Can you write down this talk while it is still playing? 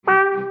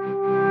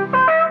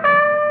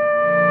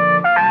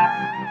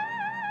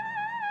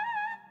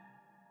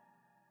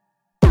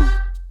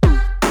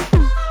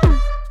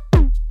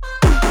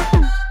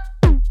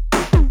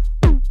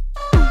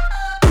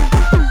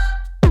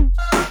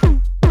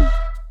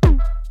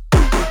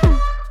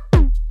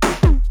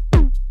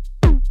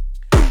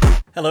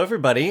Hello,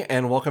 everybody,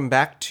 and welcome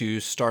back to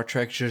Star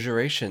Trek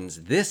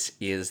Jujurations. This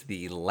is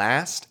the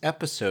last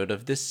episode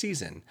of this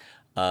season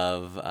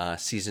of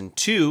season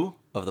 2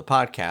 of the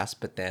podcast,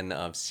 but then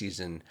of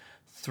season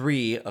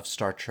 3 of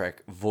Star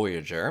Trek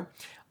Voyager.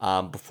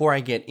 Before I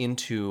get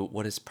into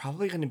what is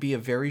probably going to be a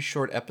very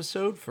short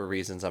episode for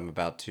reasons I'm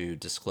about to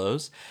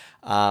disclose,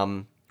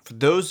 for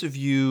those of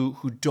you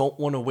who don't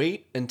want to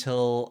wait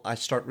until I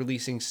start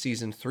releasing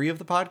season 3 of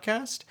the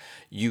podcast,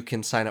 you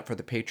can sign up for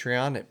the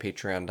Patreon at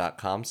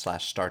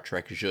patreon.com/Star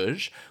Trek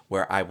Juge,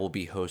 where I will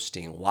be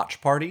hosting watch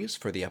parties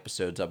for the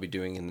episodes I'll be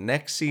doing in the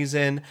next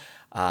season.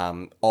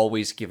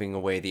 Always giving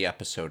away the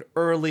episode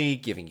early,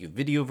 giving you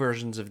video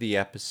versions of the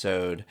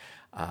episode,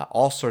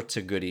 all sorts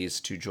of goodies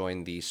to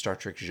join the Star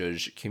Trek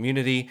Juge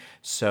community.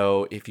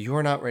 So if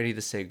you're not ready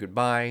to say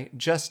goodbye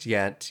just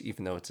yet,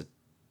 even though it's a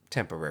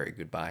temporary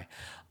goodbye,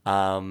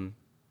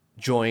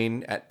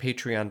 join at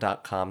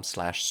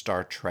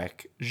patreon.com/Star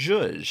Trek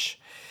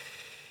Juge.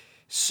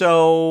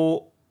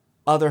 So,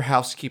 other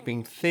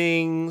housekeeping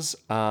things.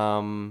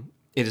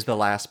 It is the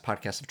last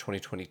podcast of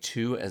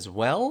 2022 as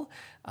well.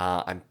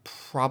 I'm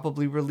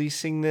probably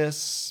releasing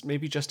this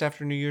maybe just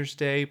after New Year's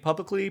Day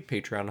publicly.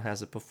 Patreon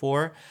has it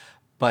before.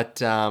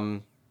 But yeah,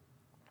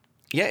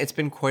 it's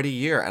been quite a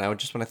year, and I would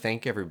just want to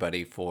thank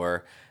everybody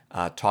for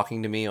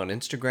talking to me on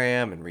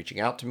Instagram and reaching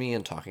out to me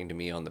and talking to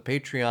me on the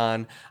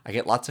Patreon. I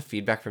get lots of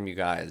feedback from you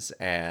guys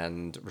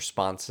and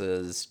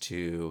responses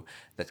to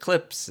the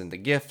clips and the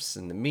GIFs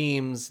and the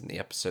memes and the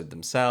episode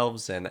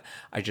themselves, and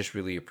I just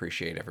really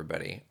appreciate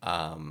everybody.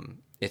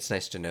 It's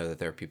nice to know that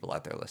there are people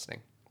out there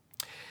listening.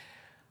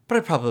 But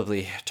I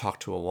probably talk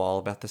to a wall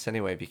about this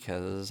anyway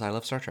because I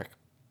love Star Trek.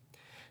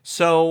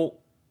 So,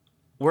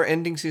 we're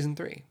ending season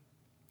 3.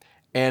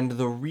 And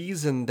the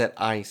reason that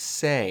I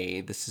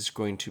say this is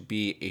going to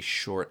be a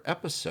short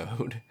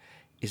episode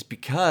is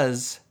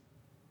because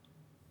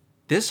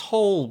this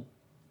whole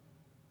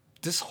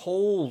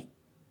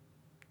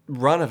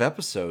run of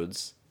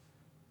episodes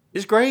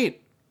is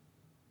great.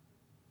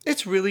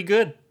 It's really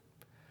good.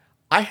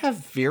 I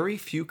have very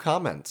few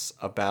comments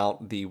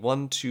about the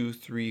 1, 2,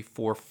 3,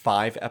 4,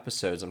 5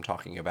 episodes I'm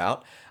talking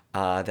about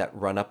that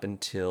run up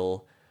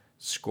until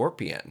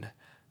Scorpion.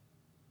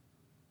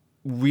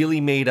 Really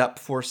made up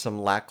for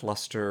some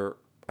lackluster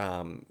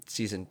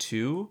season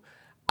 2.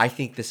 I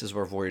think this is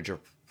where Voyager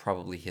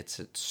probably hits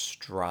its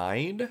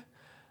stride,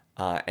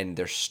 and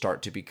there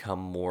start to become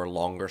more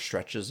longer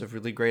stretches of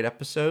really great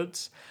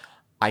episodes.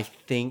 I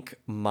think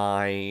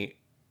my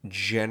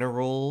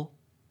general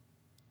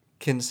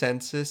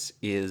consensus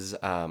is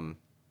of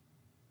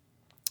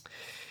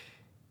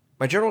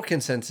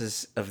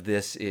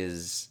this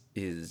is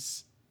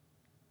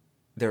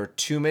there are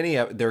too many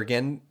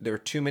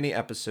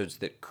episodes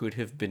that could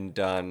have been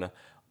done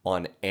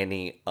on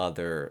any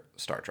other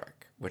Star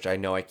Trek, which I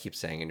know I keep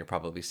saying and you're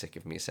probably sick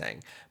of me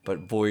saying,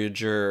 but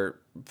Voyager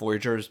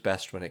is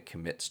best when it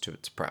commits to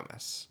its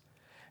premise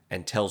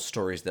and tells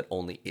stories that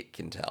only it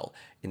can tell,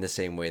 in the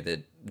same way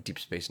that Deep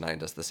Space Nine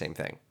does the same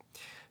thing.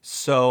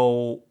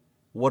 So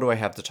what do I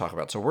have to talk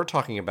about? So we're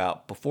talking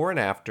about before and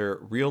after,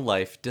 real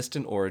life,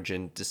 distant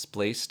origin,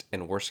 displaced,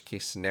 and worst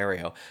case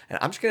scenario. And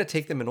I'm just going to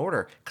take them in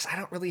order because I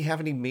don't really have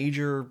any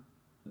major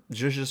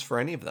judges for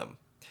any of them.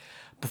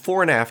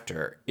 Before and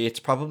after, it's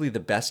probably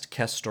the best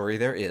Kes story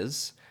there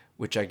is,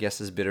 which I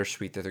guess is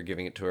bittersweet that they're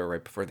giving it to her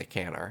right before they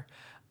can her.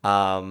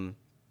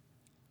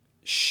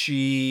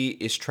 She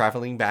is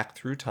traveling back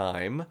through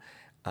time,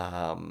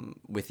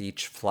 with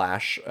each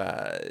flash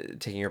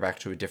taking her back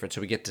to a different...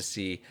 So we get to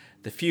see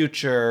the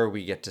future,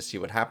 we get to see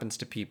what happens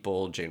to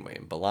people, Janeway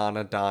and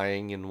B'Elanna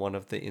dying in one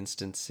of the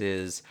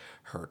instances,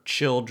 her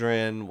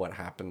children, what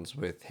happens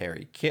with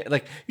Harry Kim.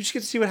 Like, you just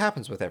get to see what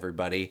happens with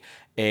everybody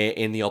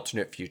in the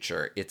alternate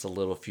future. It's a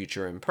little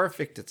future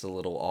imperfect, it's a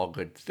little all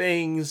good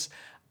things.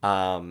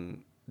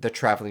 The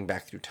traveling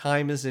back through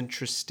time is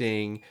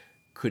interesting.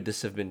 Could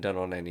this have been done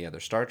on any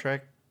other Star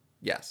Trek?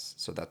 Yes,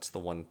 so that's the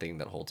one thing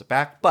that holds it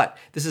back. But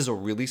this is a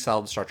really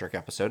solid Star Trek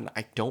episode, and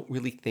I don't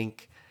really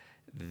think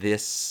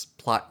this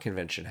plot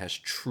convention has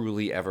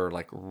truly ever,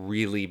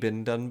 really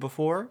been done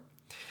before.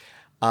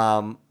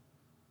 My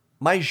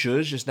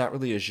zhuzh is not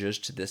really a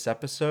zhuzh to this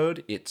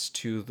episode. It's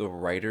to the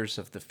writers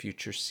of the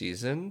future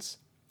seasons.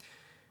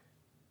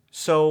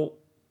 So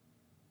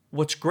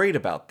what's great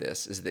about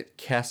this is that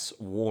Kes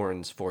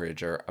warns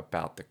Voyager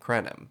about the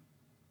Krenim,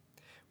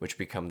 which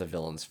become the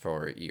villains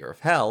for Year of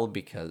Hell,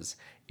 because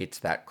it's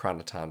that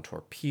chronoton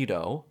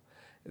torpedo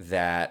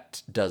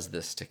that does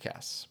this to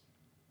Kes.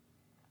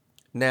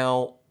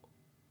 Now,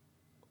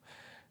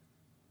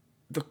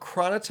 the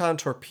chronoton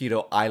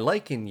torpedo I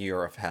like in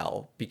Year of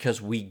Hell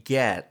because we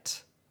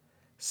get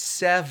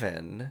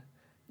Seven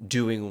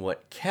doing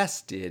what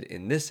Kes did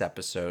in this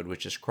episode,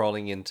 which is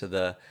crawling into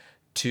the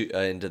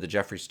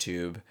Jeffries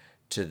tube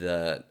to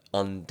the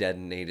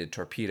undetonated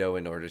torpedo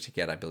in order to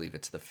get, I believe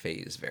it's the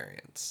phase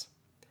variants.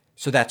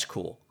 So that's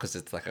cool, because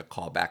it's like a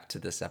callback to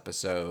this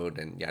episode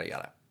and yada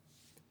yada.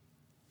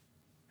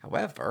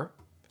 However,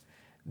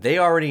 they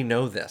already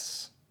know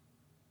this.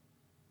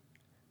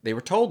 They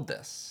were told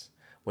this.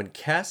 When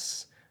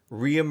Kes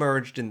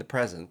reemerged in the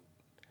present,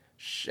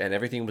 and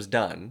everything was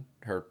done,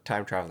 her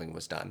time traveling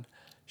was done,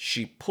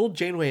 she pulled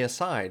Janeway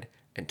aside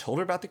and told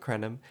her about the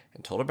Krenim,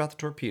 and told her about the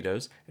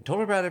torpedoes, and told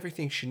her about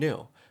everything she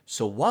knew.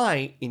 So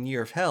why, in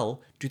Year of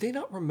Hell, do they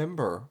not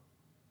remember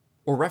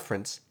or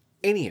reference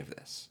any of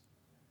this?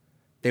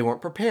 They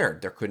weren't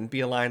prepared. There couldn't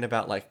be a line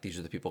about, like, these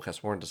are the people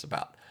Kes warned us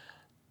about.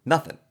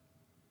 Nothing.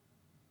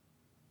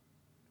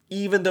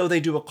 Even though they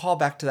do a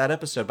callback to that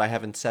episode by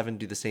having Seven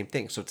do the same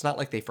thing. So it's not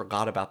like they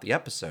forgot about the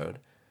episode.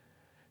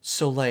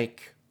 So,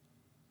 like,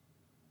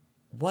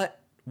 what?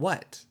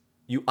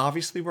 You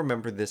obviously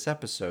remember this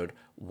episode.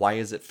 Why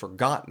is it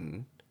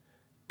forgotten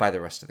by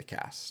the rest of the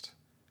cast?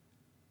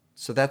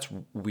 So that's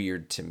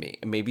weird to me.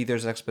 Maybe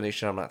there's an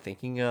explanation I'm not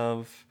thinking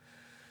of.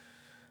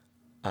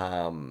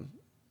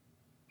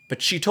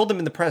 But she told them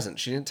in the present.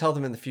 She didn't tell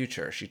them in the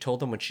future. She told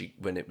them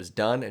when it was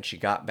done and she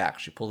got back.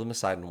 She pulled them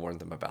aside and warned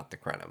them about the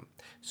Krenim.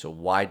 So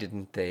why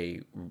didn't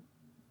they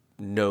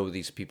know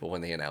these people when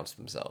they announced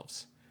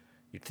themselves?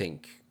 You'd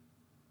think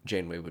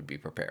Janeway would be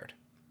prepared.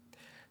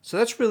 So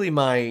that's really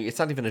it's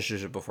not even a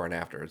zhuzh before and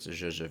after. It's a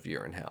zhuzh of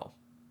Year in Hell.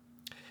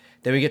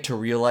 Then we get to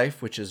Real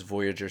Life, which is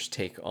Voyager's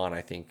take on,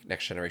 I think,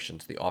 Next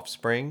Generation's The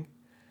Offspring.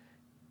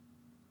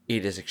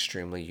 It is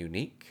extremely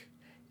unique.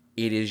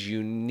 It is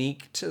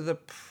unique to the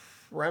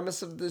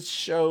premise of this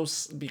show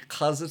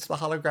because it's the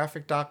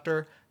holographic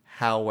Doctor.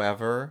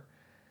 However,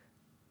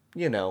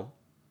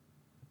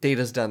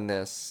 Data's done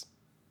this,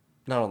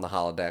 not on the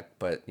holodeck,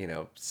 but,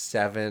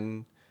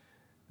 Seven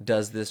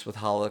does this with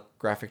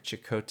holographic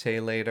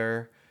Chakotay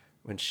later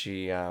when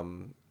she, I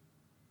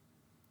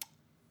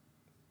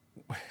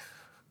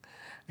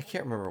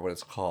can't remember what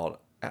it's called.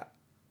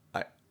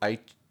 I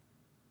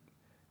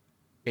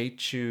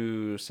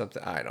Aichu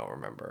something, I don't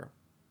remember.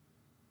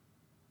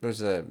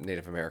 There's a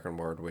Native American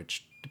word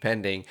which,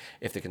 depending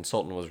if the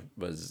consultant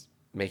was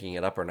making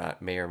it up or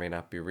not, may or may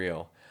not be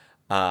real.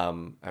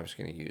 I'm just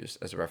going to use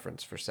as a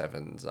reference for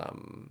Seven's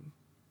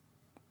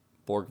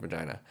Borg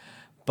vagina.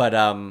 But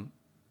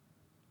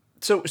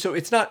so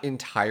it's not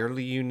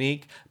entirely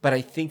unique, but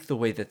I think the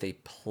way that they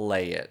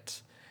play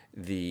it,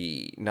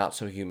 the not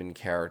so human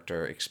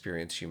character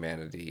experience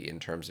humanity in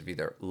terms of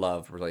either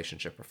love,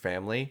 relationship, or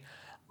family,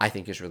 I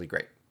think is really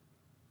great.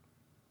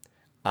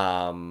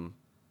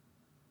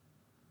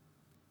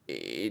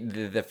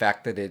 The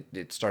fact that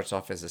it starts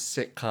off as a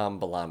sitcom,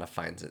 B'Elanna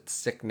finds it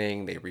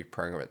sickening. They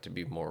reprogram it to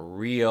be more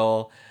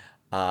real.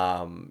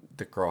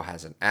 The girl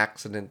has an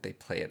accident. They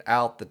play it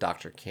out. The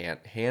Doctor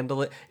can't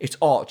handle it. It's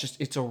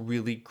a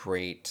really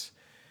great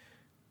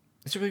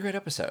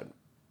episode.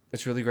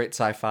 It's really great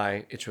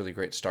sci-fi. It's really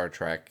great Star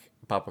Trek.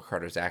 Bob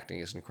Picardo's acting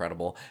is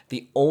incredible.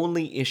 The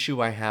only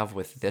issue I have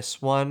with this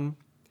one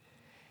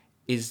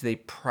is they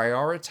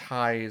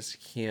prioritize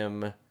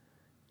him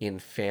in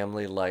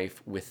family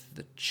life with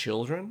the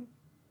children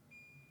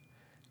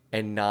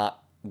and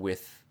not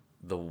with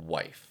the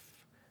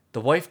wife.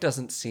 The wife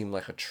doesn't seem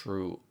like a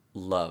true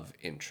love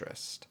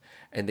interest.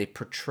 And they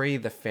portray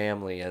the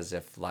family as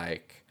if,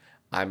 like,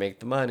 I make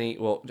the money.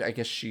 Well, I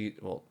guess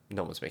no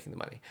one's making the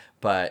money.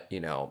 But,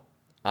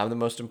 I'm the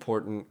most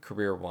important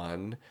career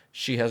one.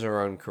 She has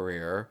her own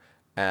career,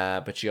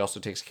 but she also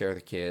takes care of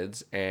the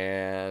kids,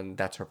 and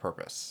that's her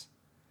purpose.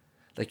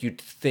 Like,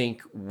 you'd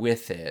think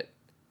with it,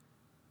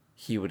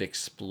 he would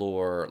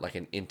explore, like,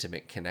 an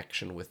intimate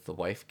connection with the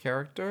wife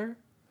character.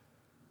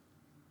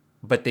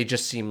 But they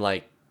just seem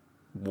like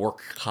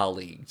work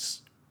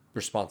colleagues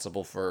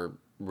responsible for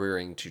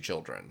rearing two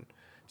children.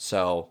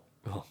 So,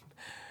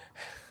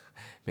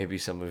 maybe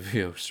some of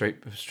you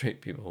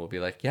straight people will be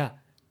like, yeah,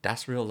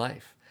 that's real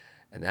life.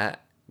 And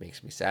that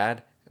makes me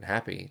sad and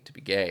happy to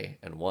be gay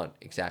and want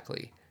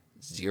exactly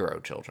 0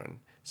 children,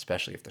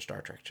 especially if they're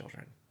Star Trek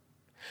children.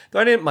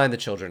 Though I didn't mind the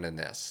children in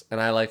this, and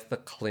I like the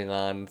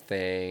Klingon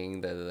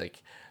thing,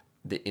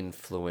 the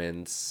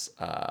influence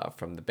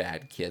from the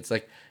bad kids.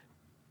 Like,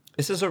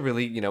 this is a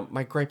really,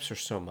 my gripes are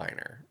so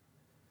minor.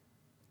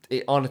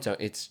 On its own,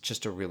 it's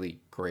just a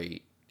really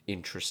great,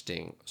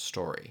 interesting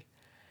story.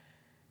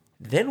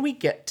 Then we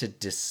get to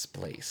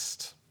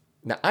Displaced.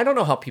 Now, I don't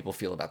know how people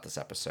feel about this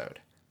episode.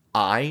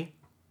 I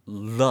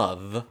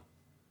love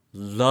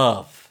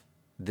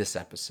this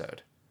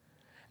episode.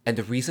 And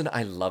the reason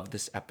I love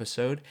this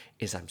episode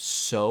is I'm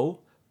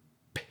so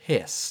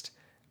pissed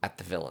at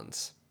the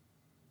villains.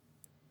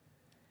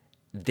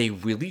 They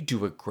really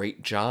do a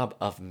great job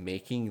of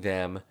making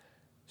them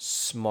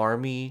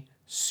smarmy,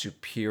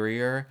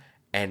 superior,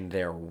 and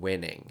they're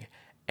winning.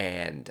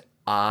 And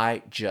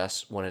I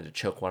just wanted to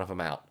choke one of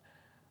them out.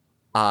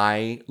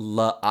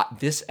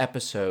 This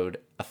episode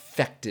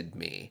affected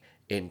me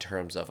in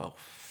terms of, oh,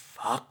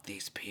 fuck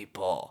these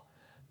people.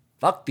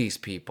 Fuck these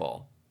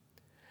people.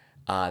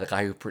 The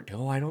guy who,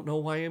 I don't know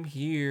why I'm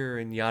here,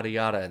 and yada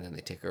yada, and then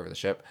they take over the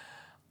ship.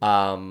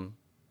 I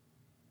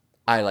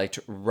liked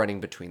running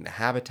between the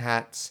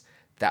habitats.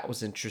 That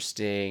was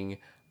interesting.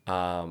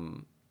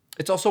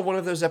 It's also one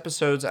of those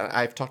episodes,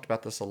 I've talked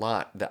about this a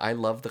lot, that I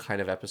love the kind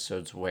of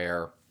episodes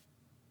where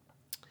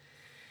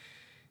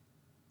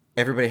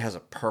everybody has a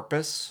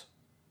purpose,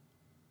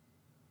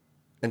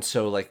 And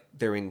so like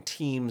they're in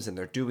teams and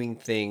they're doing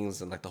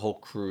things and like the whole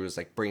crew is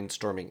like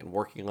brainstorming and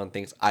working on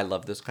things. I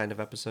love those kind of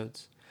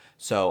episodes.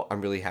 So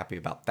I'm really happy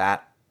about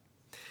that.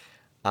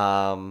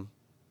 Um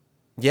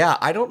yeah,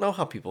 I don't know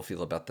how people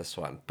feel about this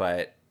one,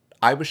 but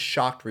I was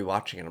shocked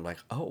rewatching it. I'm like,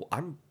 "Oh,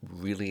 I'm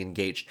really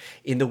engaged."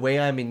 In the way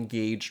I'm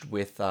engaged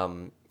with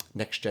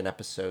next gen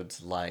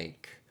episodes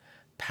like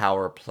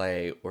Power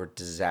Play or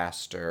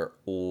Disaster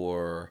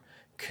or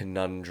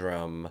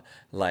Conundrum.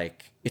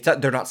 Like it's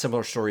not, they're not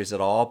similar stories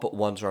at all, but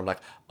ones where I'm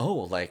like, "Oh,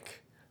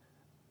 like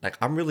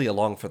I'm really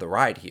along for the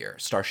ride here."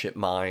 Starship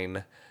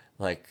Mine,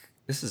 like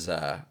this is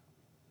a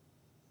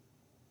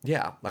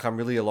yeah, like I'm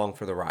really along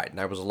for the ride, and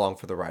I was along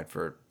for the ride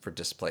for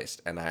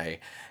Displaced, and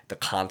the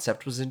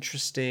concept was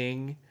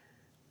interesting.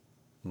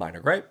 Minor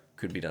gripe,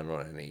 could be done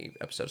on any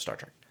episode of Star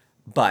Trek,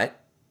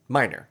 but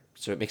minor,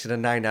 so it makes it a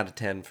 9 out of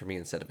 10 for me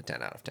instead of a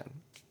 10 out of 10.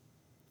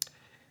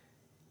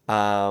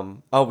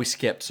 Oh, we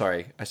skipped.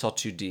 Sorry, I saw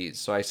two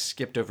D's, so I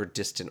skipped over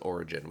Distant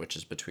Origin, which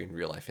is between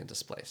Real Life and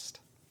Displaced.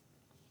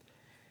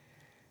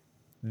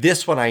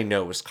 This one I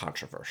know is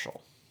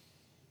controversial.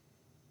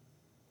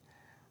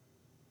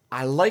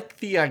 I like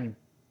the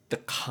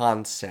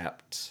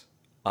concept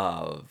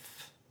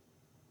of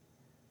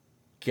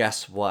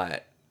guess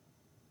what?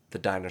 The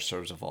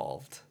dinosaurs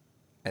evolved,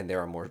 and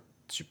they're a more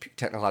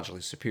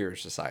technologically superior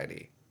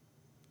society.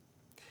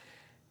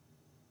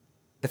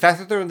 The fact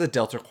that they're in the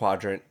Delta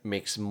Quadrant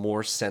makes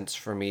more sense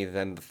for me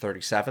than the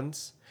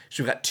 37s.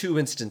 So we've got two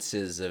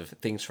instances of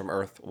things from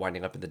Earth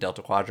winding up in the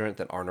Delta Quadrant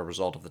that aren't a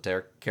result of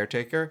the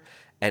caretaker,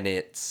 and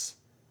it's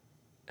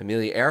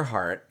Amelia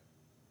Earhart,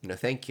 no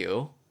thank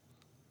you,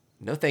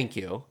 no thank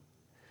you,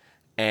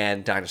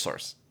 and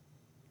dinosaurs.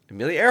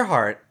 Amelia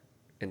Earhart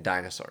and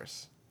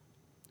dinosaurs.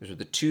 Those were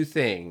the two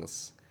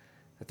things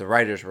that the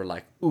writers were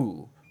like,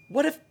 ooh,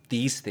 what if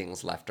these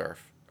things left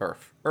Earth,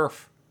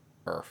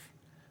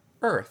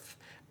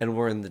 and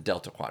we're in the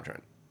Delta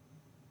Quadrant?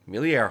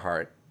 Amelia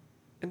Earhart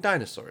and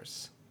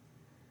dinosaurs.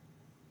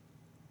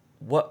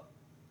 What?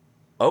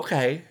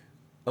 Okay.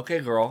 Okay,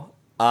 girl.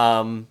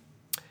 But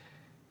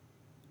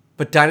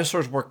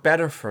dinosaurs work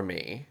better for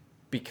me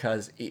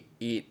because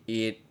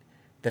the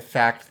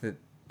fact that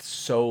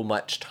so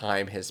much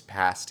time has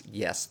passed,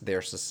 yes,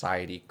 their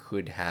society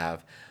could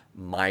have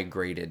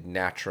migrated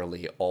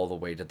naturally all the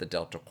way to the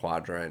Delta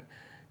Quadrant,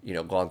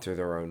 gone through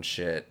their own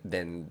shit,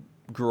 then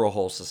grew a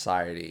whole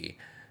society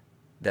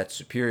that's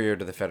superior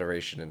to the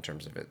Federation in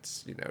terms of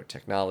its,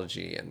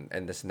 technology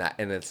and this and that.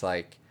 And it's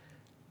like,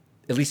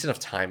 at least enough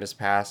time has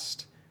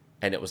passed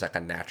and it was like a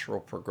natural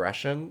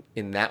progression.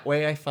 In that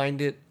way,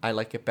 I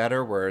like it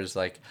better. Whereas,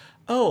 like,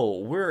 oh,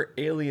 we're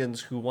aliens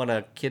who want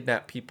to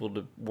kidnap people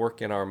to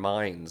work in our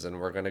mines, and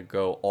we're going to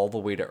go all the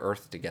way to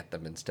Earth to get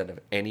them instead of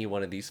any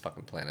one of these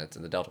fucking planets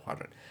in the Delta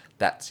Quadrant.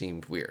 That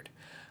seemed weird.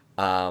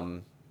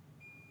 And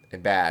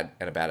bad,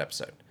 and a bad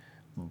episode.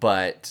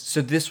 But,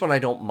 so this one I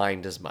don't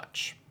mind as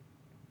much.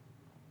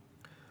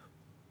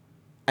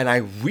 And I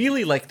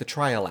really like the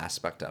trial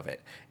aspect of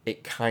it.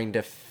 It kind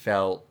of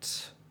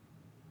felt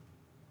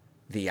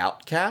The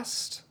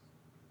Outcast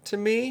to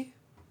me.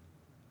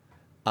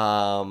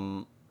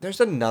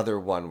 There's another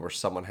one where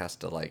someone has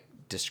to like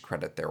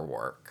discredit their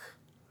work.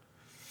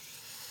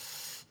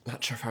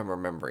 Not sure if I'm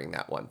remembering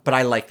that one, but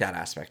I like that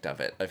aspect of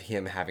it, of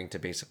him having to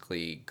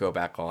basically go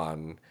back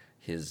on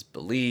his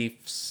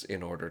beliefs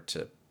in order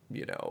to,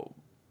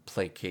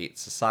 placate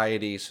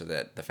society so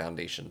that the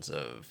foundations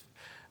of,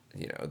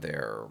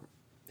 their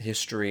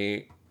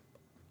history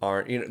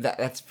aren't,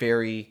 that's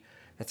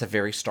a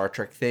very Star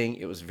Trek thing.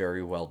 It was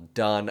very well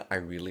done. I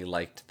really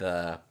liked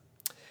the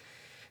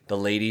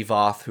lady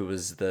Voth, who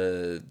was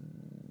the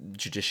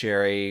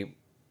judiciary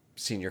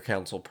senior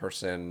counsel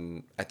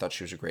person. I thought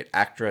she was a great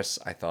actress.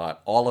 I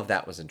thought all of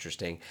that was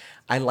interesting.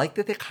 I like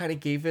that they kind of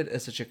gave it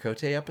as a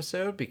Chakotay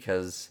episode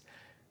because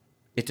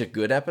it's a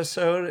good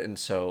episode, and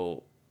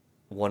so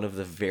one of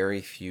the very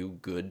few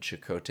good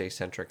Chakotay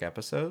centric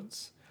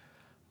episodes.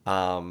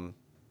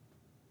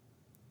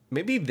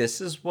 Maybe this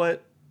is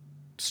what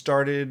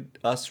started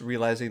us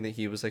realizing that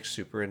he was like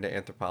super into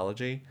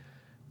anthropology,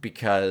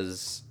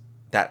 because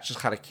that just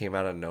kind of came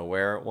out of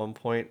nowhere at one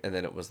point, and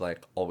then it was like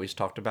always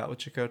talked about with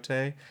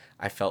Chakotay.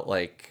 I felt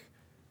like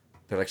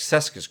they're like,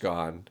 Seska's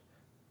gone.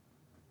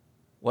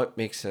 What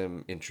makes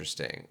him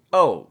interesting?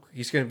 Oh,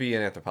 he's going to be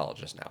an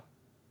anthropologist now.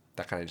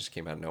 That kind of just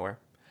came out of nowhere.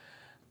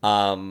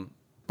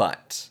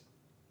 But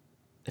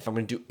if I'm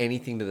going to do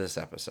anything to this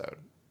episode,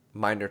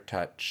 minor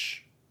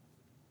touch.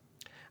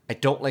 I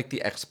don't like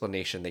the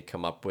explanation they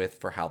come up with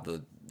for how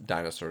the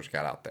dinosaurs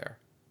got out there.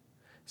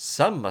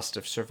 Some must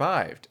have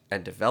survived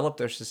and developed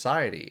their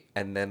society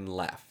and then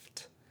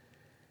left.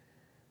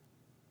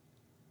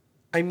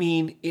 I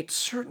mean, it's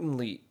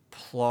certainly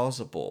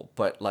plausible,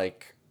 but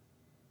like,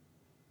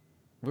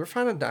 we're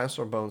finding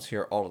dinosaur bones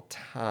here all the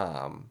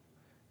time.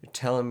 You're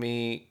telling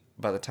me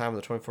by the time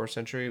of the 24th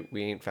century,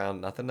 we ain't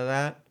found nothing of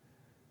that?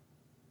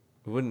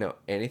 We wouldn't know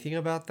anything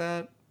about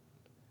that?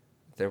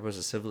 There was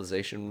a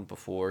civilization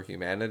before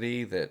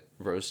humanity that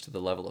rose to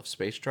the level of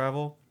space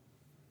travel?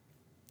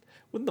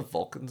 Wouldn't the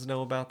Vulcans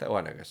know about that?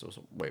 Well, I guess it was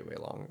way, way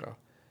long ago.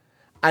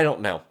 I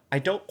don't know. I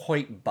don't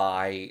quite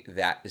buy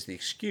that as the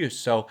excuse.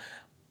 So,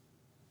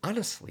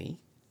 honestly,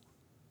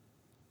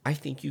 I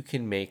think you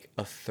can make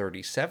a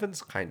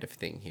 37s kind of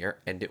thing here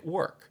and it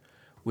work,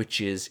 which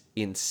is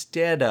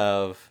instead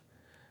of,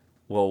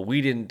 well,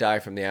 we didn't die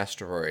from the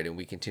asteroid and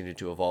we continued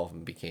to evolve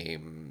and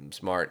became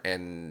smart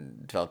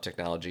and developed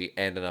technology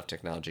and enough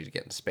technology to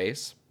get in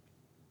space.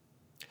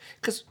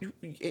 Because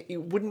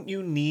wouldn't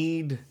you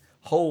need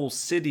whole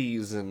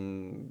cities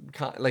and,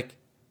 like,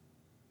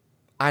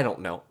 I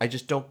don't know. I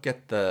just don't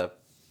get the.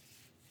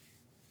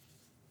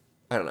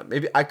 I don't know.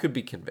 Maybe I could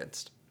be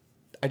convinced.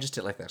 I just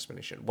didn't like the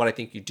explanation. What I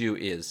think you do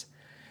is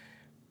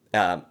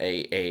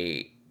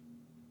a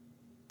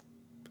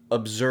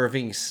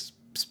observing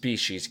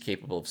species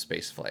capable of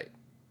spaceflight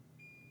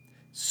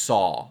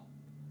saw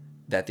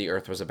that the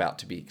Earth was about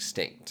to be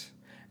extinct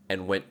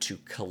and went to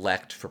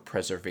collect for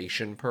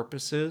preservation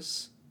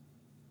purposes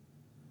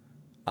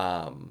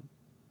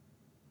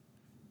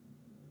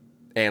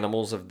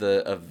animals of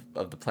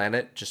the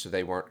planet, just so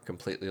they weren't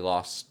completely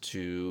lost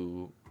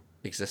to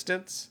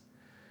existence,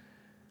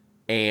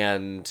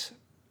 and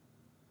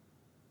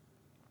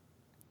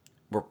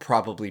were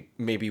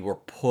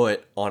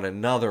put on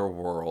another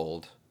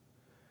world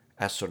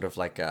as sort of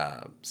like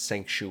a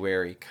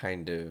sanctuary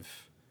kind of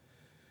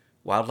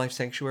wildlife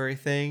sanctuary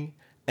thing,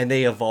 and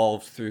they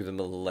evolved through the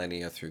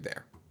millennia through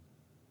there,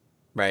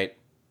 right?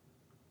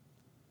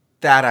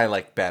 That I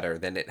like better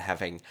than it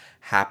having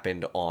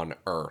happened on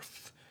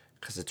Earth,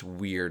 because it's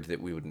weird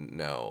that we wouldn't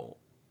know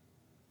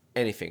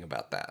anything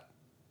about that.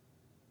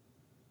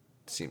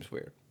 Seems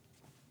weird.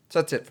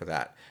 So that's it for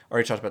that.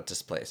 Already talked about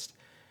displaced.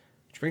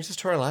 Which brings us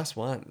to our last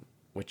one,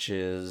 which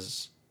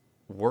is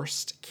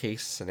worst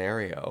case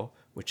scenario,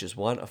 which is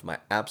one of my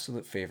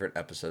absolute favorite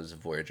episodes of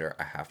Voyager,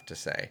 I have to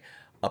say.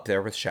 Up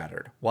there with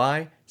Shattered.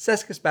 Why?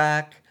 Seska's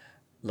back.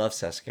 Love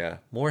Seska.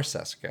 More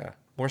Seska.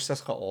 More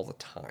Seska all the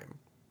time.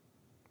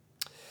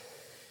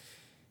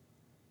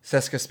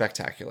 Seska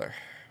Spectacular.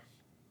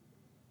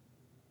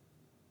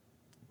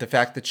 The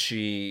fact that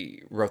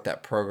she wrote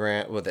that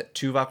program, well, that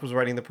Tuvok was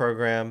writing the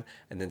program,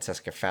 and then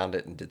Seska found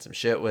it and did some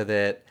shit with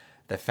it.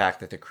 The fact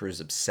that the crew's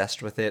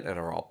obsessed with it and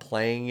are all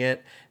playing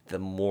it. The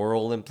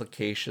moral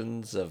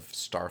implications of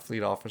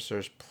Starfleet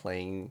officers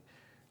playing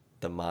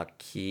the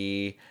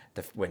Maquis.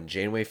 When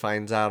Janeway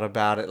finds out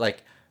about it.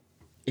 Like,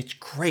 it's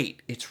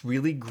great. It's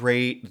really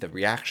great. The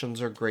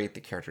reactions are great.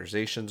 The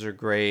characterizations are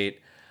great.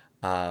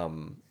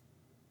 When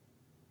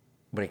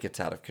it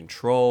gets out of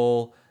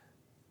control.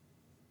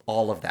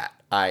 All of that.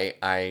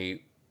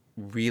 I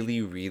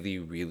really, really,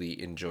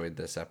 really enjoyed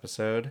this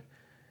episode.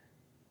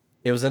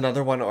 It was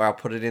another one, or I'll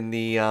put it in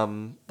the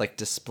like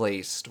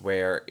displaced,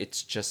 where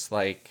it's just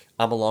like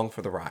I'm along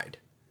for the ride.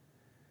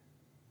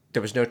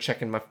 There was no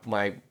checking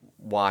my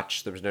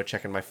watch. There was no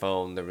checking my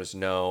phone. There was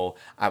no.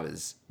 I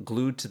was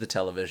glued to the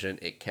television.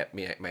 It kept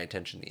my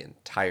attention the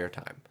entire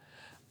time,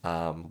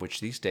 which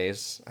these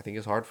days I think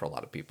is hard for a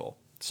lot of people.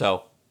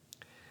 So,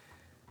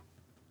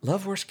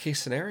 love worst case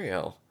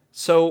scenario.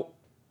 So,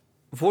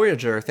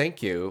 Voyager,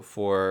 thank you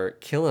for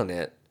killing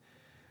it,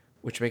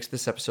 which makes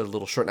this episode a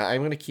little short. Now, I'm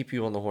going to keep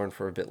you on the horn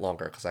for a bit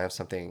longer because I have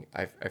something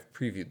I've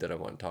previewed that I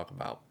want to talk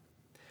about.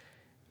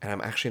 And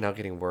I'm actually now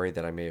getting worried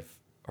that I may have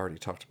already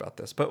talked about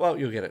this. But, well,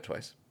 you'll get it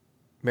twice.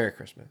 Merry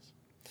Christmas.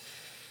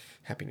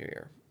 Happy New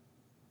Year.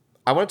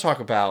 I want to talk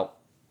about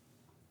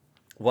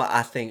what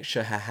I think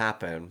should have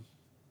happened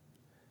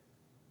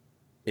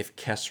if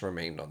Kes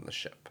remained on the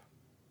ship.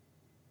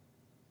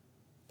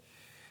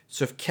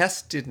 So if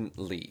Kes didn't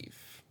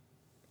leave,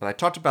 and I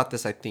talked about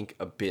this, I think,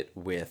 a bit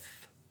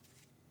with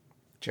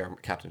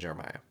Captain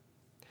Jeremiah.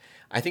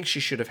 I think she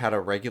should have had a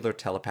regular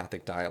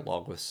telepathic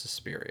dialogue with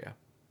Suspiria.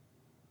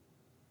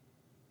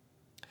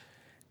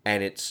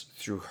 And it's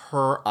through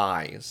her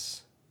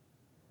eyes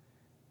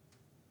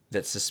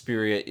that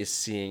Suspiria is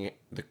seeing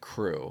the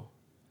crew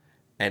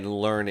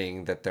and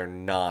learning that they're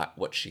not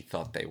what she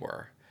thought they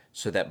were.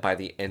 So that by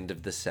the end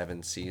of the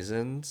 7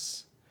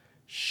 seasons,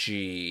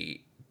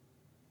 she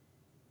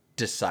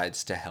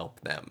decides to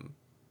help them,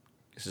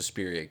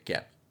 Suspiria,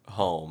 get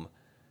home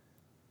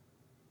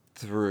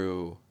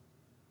through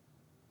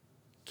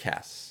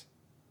Kes.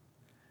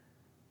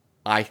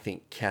 I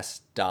think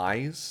Kes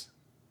dies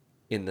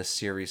in the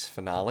series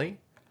finale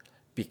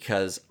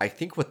because I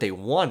think what they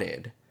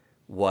wanted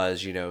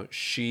was,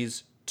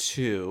 she's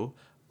 2,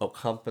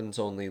 Ocumpans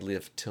only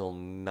live till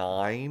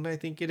 9, I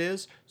think it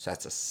is. So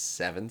that's a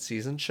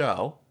 7-season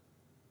show.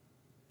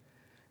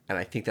 And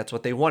I think that's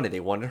what they wanted. They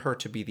wanted her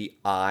to be the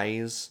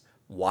eyes.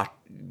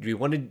 We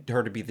wanted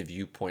her to be the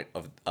viewpoint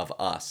of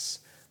us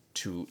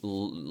to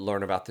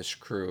learn about this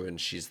crew. And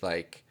she's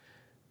like,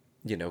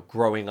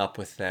 growing up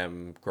with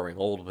them, growing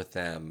old with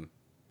them.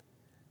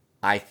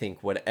 I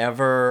think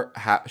whatever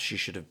she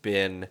should have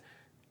been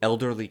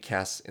elderly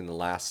Kes in the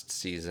last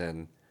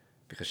season,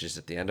 because she's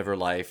at the end of her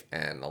life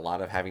and a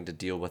lot of having to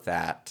deal with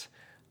that.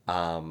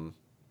 And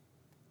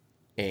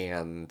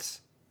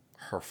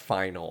her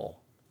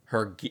final,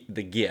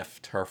 the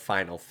gift, her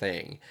final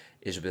thing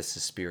is with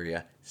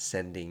Suspiria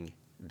sending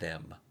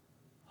them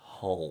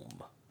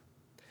home.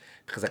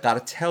 Because I gotta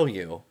tell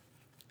you,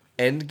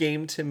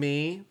 Endgame to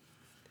me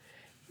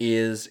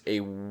is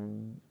a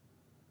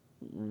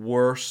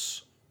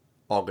worse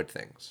All Good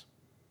Things.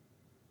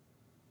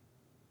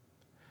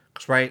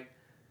 Because, right,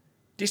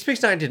 Deep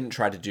Space Nine didn't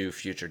try to do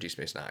future Deep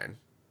Space Nine.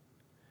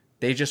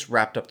 They just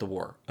wrapped up the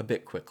war a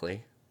bit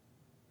quickly,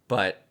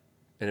 but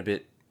and a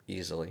bit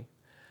easily.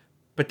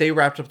 But they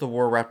wrapped up the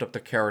war, wrapped up the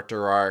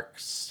character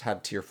arcs,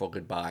 had tearful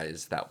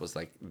goodbyes. That was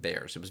like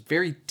theirs. It was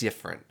very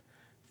different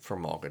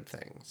from All Good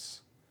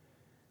Things.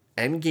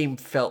 Endgame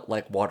felt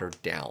like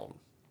watered down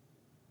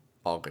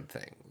All Good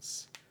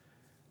Things.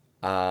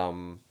 Yeah,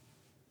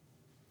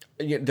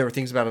 there were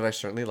things about it I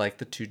certainly like.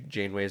 The two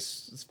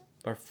Janeways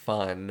are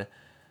fun.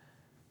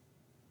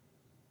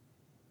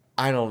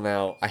 I don't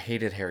know. I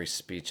hated Harry's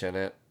speech in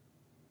it.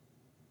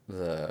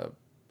 The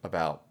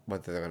About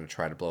whether they're going to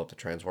try to blow up the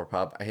Transwarp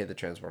Hub. I hate the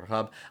Transwarp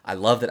Hub. I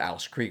love that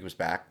Alice Krieg was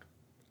back.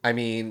 I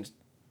mean,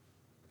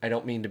 I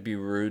don't mean to be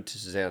rude to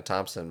Susanna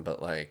Thompson,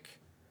 but like,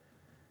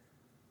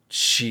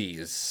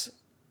 jeez.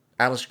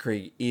 Alice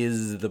Krieg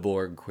is the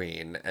Borg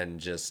Queen and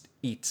just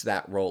eats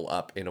that role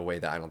up in a way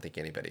that I don't think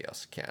anybody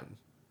else can.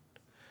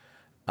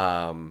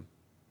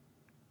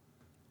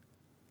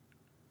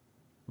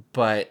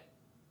 But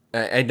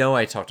I know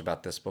I talked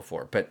about this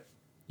before, but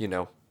you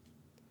know,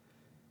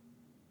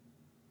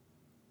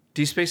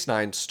 Deep Space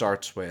Nine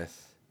starts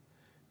with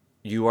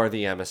you are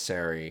the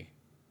emissary,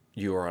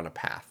 you are on a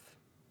path.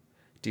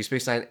 Deep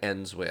Space Nine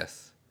ends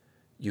with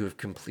you have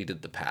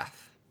completed the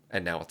path,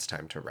 and now it's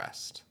time to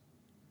rest.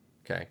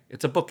 Okay?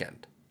 It's a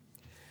bookend.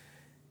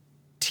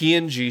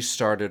 TNG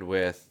started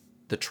with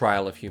the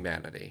trial of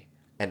humanity,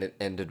 and it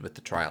ended with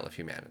the trial of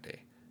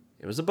humanity.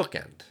 It was a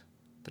bookend.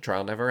 The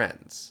trial never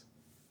ends,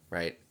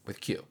 right? With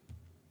Q.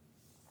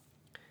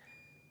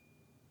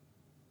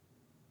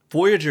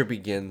 Voyager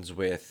begins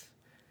with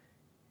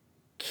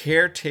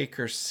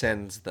Caretaker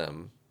sends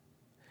them,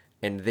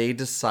 and they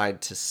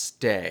decide to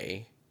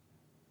stay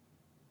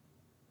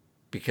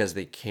because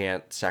they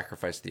can't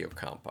sacrifice the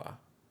Ocampa.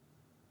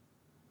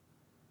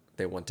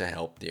 They want to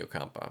help the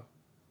Ocampa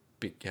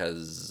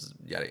because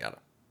yada yada.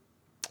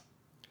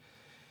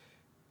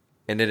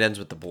 And it ends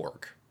with the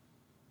Borg,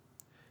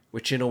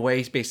 which in a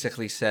way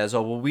basically says,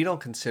 oh, well, we don't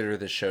consider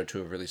this show to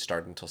have really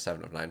started until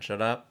Seven of Nine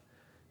showed up.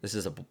 This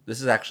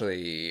is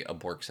actually a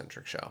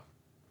Borg-centric show.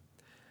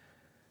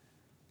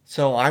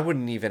 So I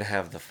wouldn't even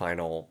have the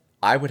final...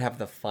 I would have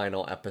the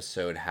final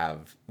episode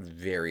have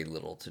very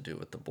little to do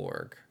with the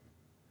Borg.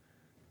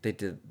 By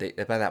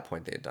that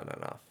point, they had done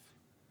enough.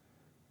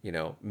 You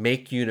know,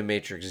 make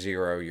Unimatrix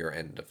Zero your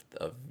end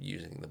of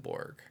using the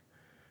Borg.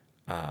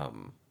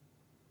 And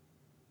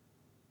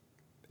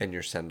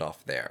your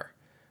send-off there.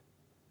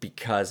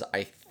 Because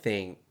I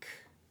think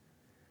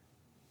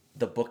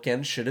the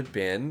bookend should have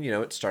been, you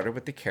know, it started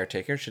with the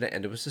Caretaker, should have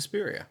ended with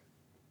Suspiria.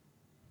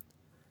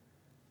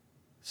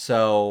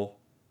 So,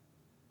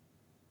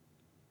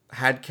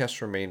 had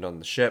Kess remained on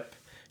the ship,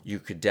 you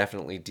could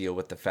definitely deal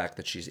with the fact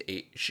that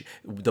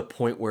the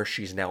point where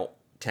she's now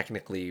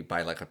technically,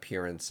 by like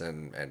appearance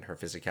and her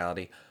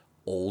physicality,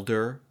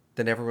 older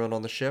than everyone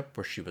on the ship,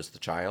 where she was the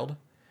child.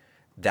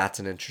 That's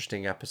an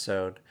interesting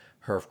episode.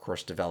 Her, of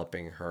course,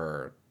 developing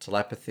her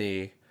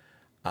telepathy.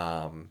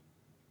 I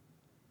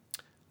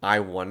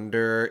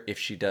wonder if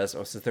she does,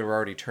 since they were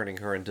already turning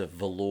her into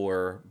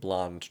velour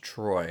blonde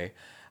Troy,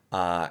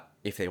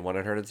 if they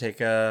wanted her to take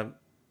a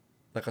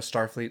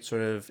Starfleet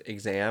sort of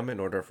exam in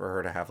order for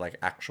her to have like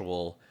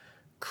actual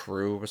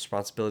crew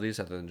responsibilities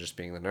other than just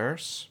being the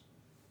nurse.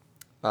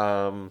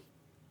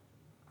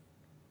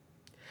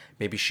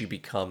 Maybe she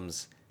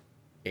becomes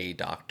a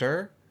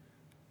doctor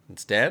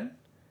instead.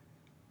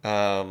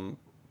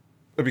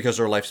 Because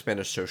her lifespan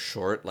is so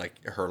short,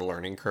 like her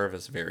learning curve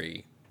is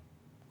very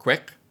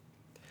quick.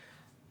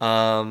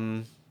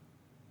 Have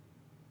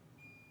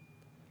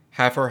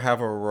her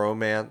have a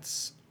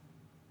romance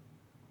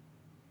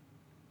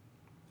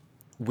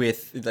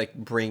with, like,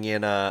 bring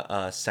in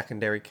a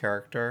secondary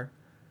character,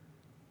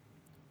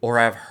 or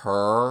have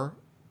her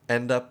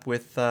end up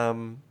with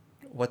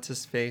what's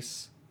his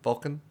face,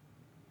 Vulcan,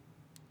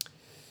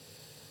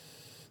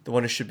 the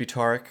one who should be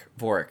Tarek,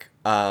 Vorik.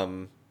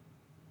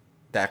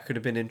 That could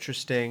have been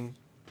interesting.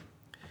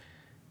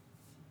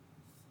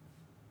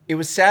 It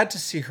was sad to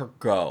see her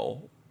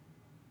go,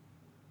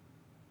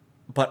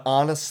 but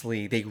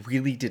honestly, they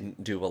really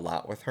didn't do a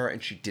lot with her,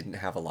 and she didn't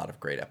have a lot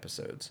of great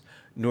episodes.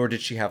 Nor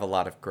did she have a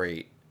lot of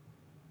great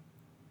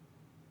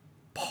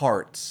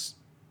parts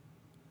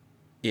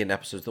in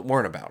episodes that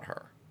weren't about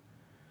her.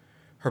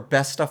 Her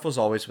best stuff was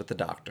always with the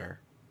Doctor.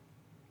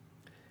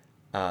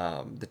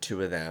 The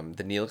two of them.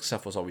 The Neelix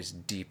stuff was always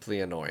deeply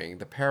annoying.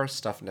 The Paris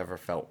stuff never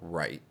felt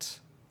right.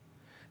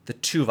 The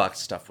Tuvok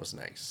stuff was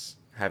nice,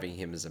 having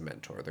him as a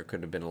mentor. There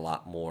could have been a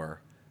lot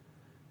more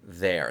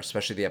there,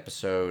 especially the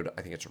episode,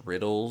 I think it's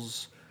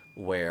Riddles,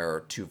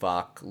 where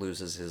Tuvok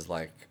loses his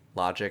like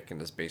logic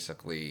and is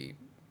basically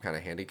kind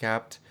of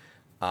handicapped.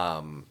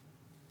 Kess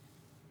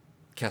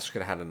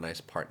could have had a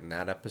nice part in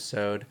that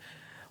episode.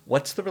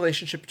 What's the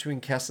relationship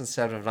between Kess and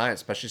Seven of Nine,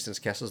 especially since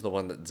Kess is the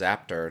one that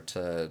zapped her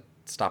to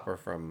stop her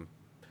from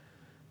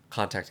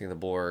contacting the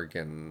Borg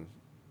and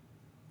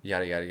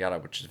yada yada yada,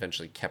 which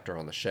eventually kept her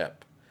on the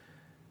ship.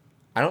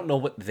 I don't know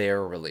what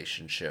their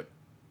relationship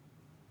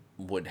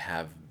would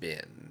have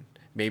been.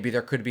 Maybe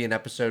there could be an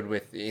episode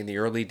with in the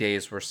early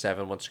days where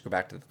Seven wants to go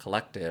back to the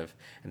collective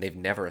and they've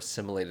never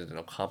assimilated an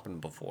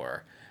Ocampan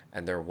before,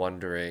 and they're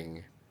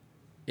wondering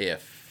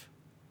if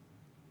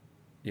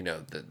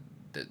the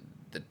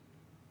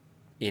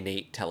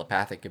innate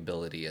telepathic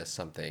ability is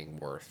something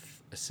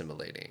worth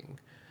assimilating,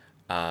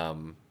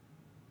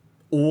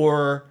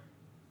 or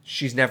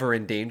she's never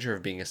in danger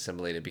of being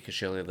assimilated because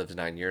she only lives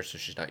 9 years, so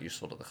she's not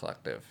useful to the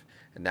collective,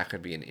 and that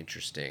could be an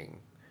interesting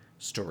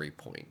story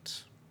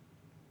point.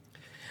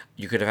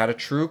 You could have had a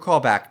true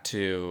callback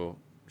to...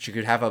 She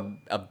could have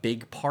a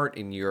big part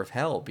in Year of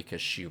Hell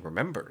because she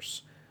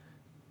remembers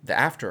the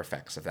after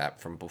effects of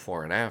that from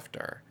before and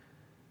after.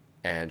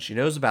 And she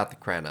knows about the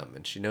Krenum,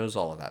 and she knows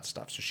all of that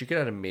stuff. So she could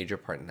have had a major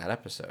part in that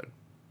episode.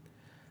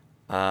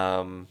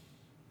 When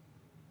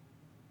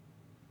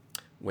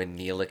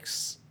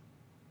Neelix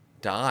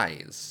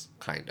dies,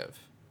 kind of.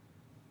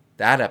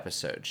 That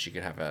episode, she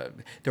could have a...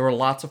 There were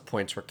lots of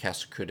points where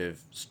Kess could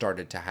have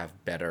started to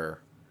have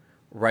better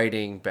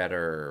writing,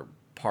 better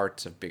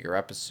parts of bigger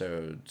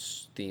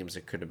episodes, themes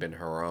that could have been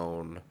her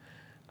own.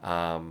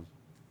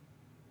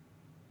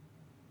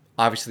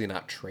 Obviously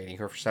not training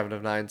her for Seven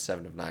of Nine.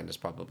 Seven of Nine is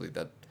probably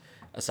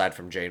aside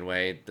from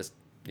Janeway,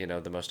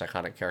 the most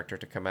iconic character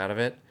to come out of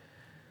it.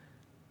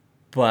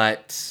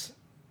 But,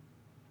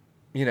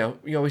 you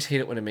always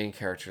hate it when a main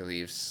character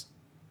leaves.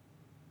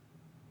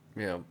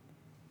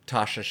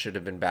 Tasha should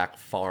have been back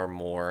far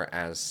more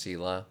as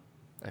Sela,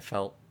 I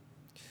felt.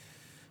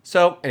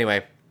 So,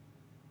 anyway,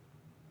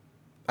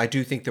 I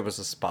do think there was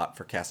a spot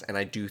for Kess, and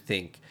I do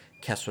think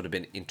Kess would have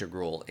been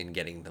integral in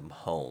getting them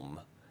home,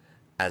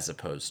 as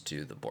opposed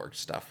to the Borg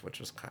stuff, which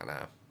was kind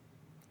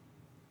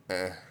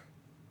of...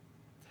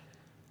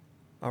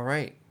 All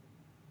right.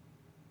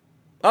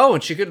 Oh,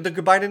 and the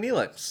goodbye to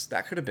Neelix.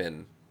 That could have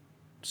been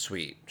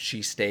sweet.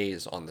 She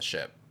stays on the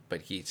ship,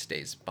 but he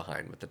stays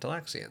behind with the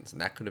Talaxians,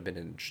 and that could have been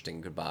an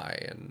interesting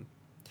goodbye. And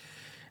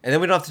then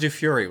we don't have to do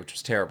Fury, which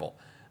was terrible.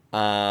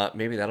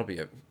 Maybe that'll be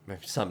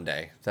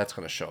someday. That's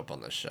going to show up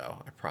on this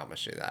show. I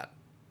promise you that.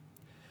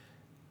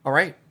 All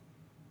right.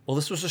 Well,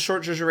 this was a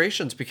short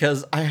Jujurations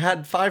because I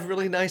had 5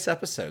 really nice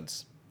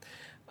episodes.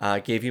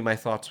 Gave you my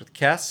thoughts with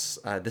Kess.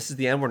 This is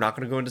the end. We're not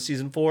going to go into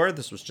season 4.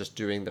 This was just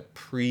doing the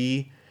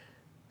pre-7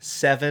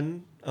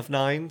 of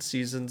 9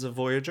 seasons of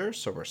Voyager.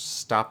 So we're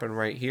stopping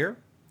right here.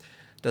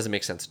 Doesn't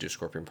make sense to do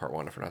Scorpion Part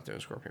 1 if we're not doing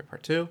Scorpion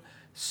Part 2.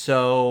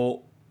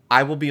 So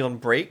I will be on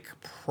break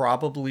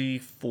probably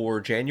for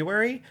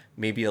January,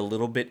 maybe a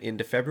little bit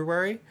into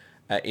February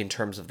in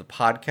terms of the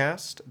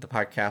podcast. The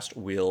podcast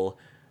will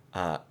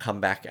come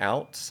back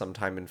out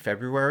sometime in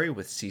February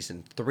with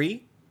season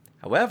 3.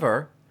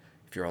 However,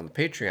 if you're on the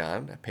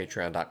Patreon at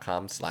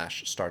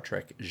patreon.com/Star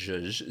Trek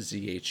Zhuzh,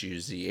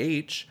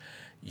 ZHUZH,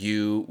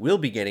 you will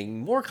be getting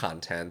more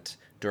content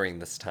during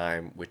this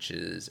time, which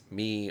is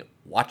me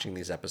watching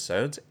these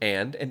episodes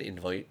and an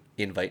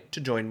invite to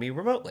join me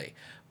remotely,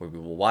 where we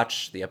will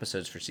watch the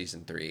episodes for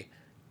season 3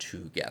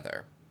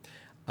 together.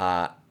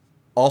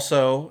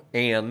 Also,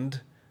 and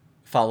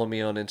follow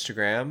me on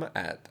Instagram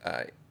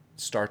at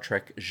Star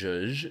Trek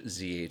Zhuzh,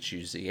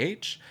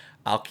 ZHUZH.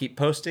 I'll keep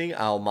posting.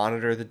 I'll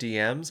monitor the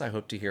DMs. I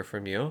hope to hear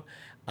from you.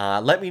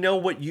 Let me know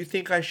what you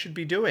think I should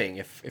be doing.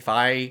 If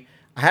I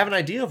have an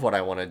idea of what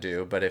I want to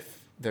do, but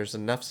if there's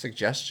enough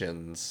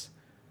suggestions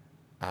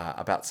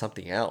about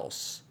something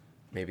else,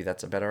 maybe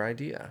that's a better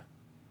idea.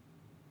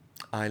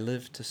 I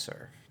live to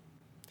serve.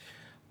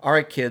 All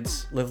right,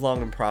 kids, live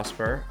long and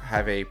prosper.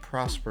 Have a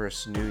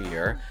prosperous new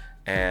year.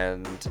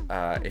 And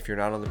if you're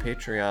not on the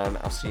Patreon,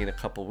 I'll see you in a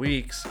couple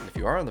weeks. And if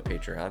you are on the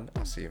Patreon,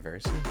 I'll see you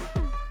very soon.